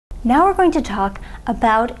Now we're going to talk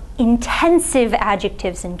about intensive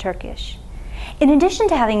adjectives in Turkish. In addition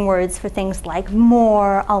to having words for things like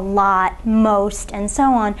more, a lot, most, and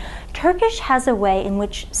so on, Turkish has a way in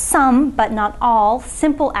which some, but not all,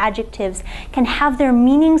 simple adjectives can have their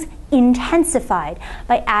meanings intensified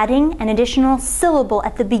by adding an additional syllable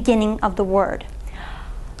at the beginning of the word.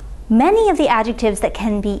 Many of the adjectives that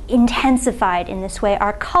can be intensified in this way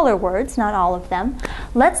are color words, not all of them.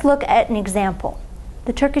 Let's look at an example.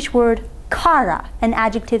 The Turkish word kara, an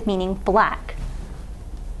adjective meaning black.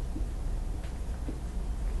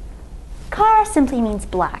 Kara simply means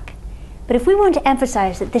black, but if we want to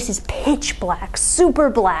emphasize that this is pitch black, super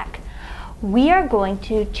black, we are going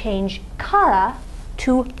to change kara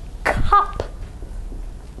to cup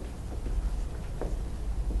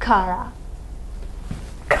kara.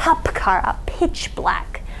 Cup kara, pitch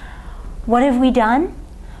black. What have we done?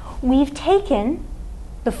 We've taken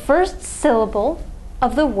the first syllable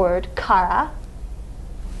of the word kara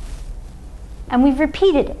and we've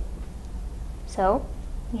repeated it. So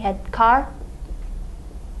we had kara,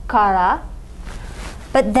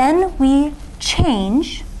 but then we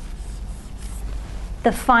change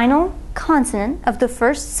the final consonant of the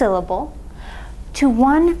first syllable to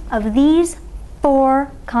one of these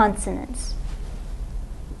four consonants.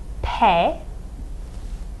 Pe,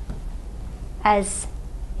 as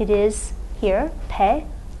it is here, pe,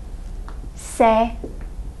 se,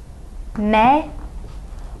 me,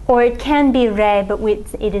 or it can be re, but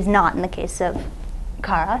it is not in the case of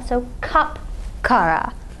kara, so cup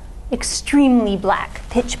kara, extremely black,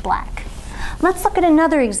 pitch black. Let's look at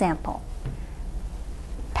another example.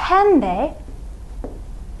 Pembe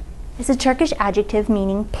is a Turkish adjective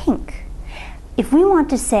meaning pink. If we want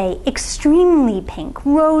to say extremely pink,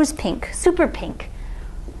 rose pink, super pink,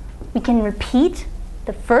 we can repeat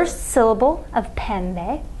the first syllable of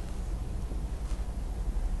pembe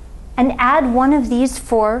and add one of these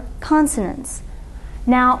four consonants.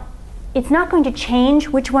 Now, it's not going to change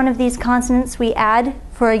which one of these consonants we add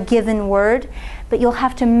for a given word, but you'll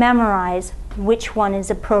have to memorize which one is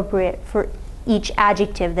appropriate for each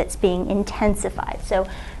adjective that's being intensified. So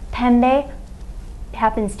pembe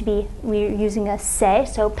happens to be, we're using a se,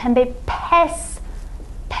 so pembe, pes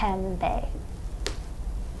pembe.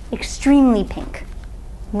 Extremely pink,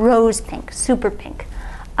 rose pink, super pink.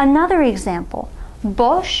 Another example,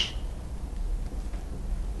 boş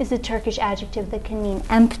is a Turkish adjective that can mean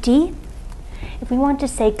empty. If we want to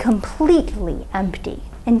say completely empty,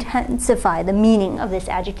 intensify the meaning of this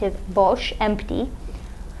adjective, boş, empty,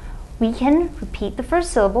 we can repeat the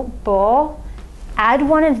first syllable, bo, add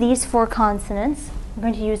one of these four consonants. We're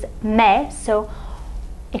going to use me, so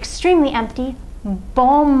extremely empty,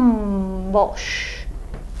 bomboş.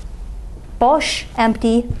 Boş,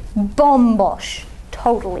 empty, bomboş,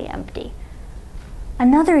 totally empty.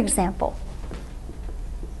 Another example,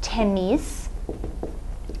 temiz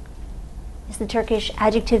is the Turkish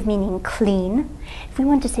adjective meaning clean. If we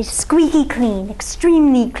want to say squeaky clean,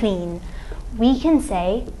 extremely clean, we can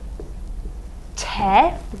say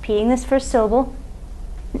te, repeating this first syllable,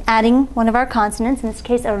 adding one of our consonants, in this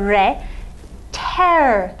case a re,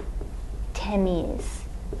 ter temiz,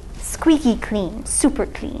 squeaky clean, super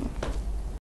clean.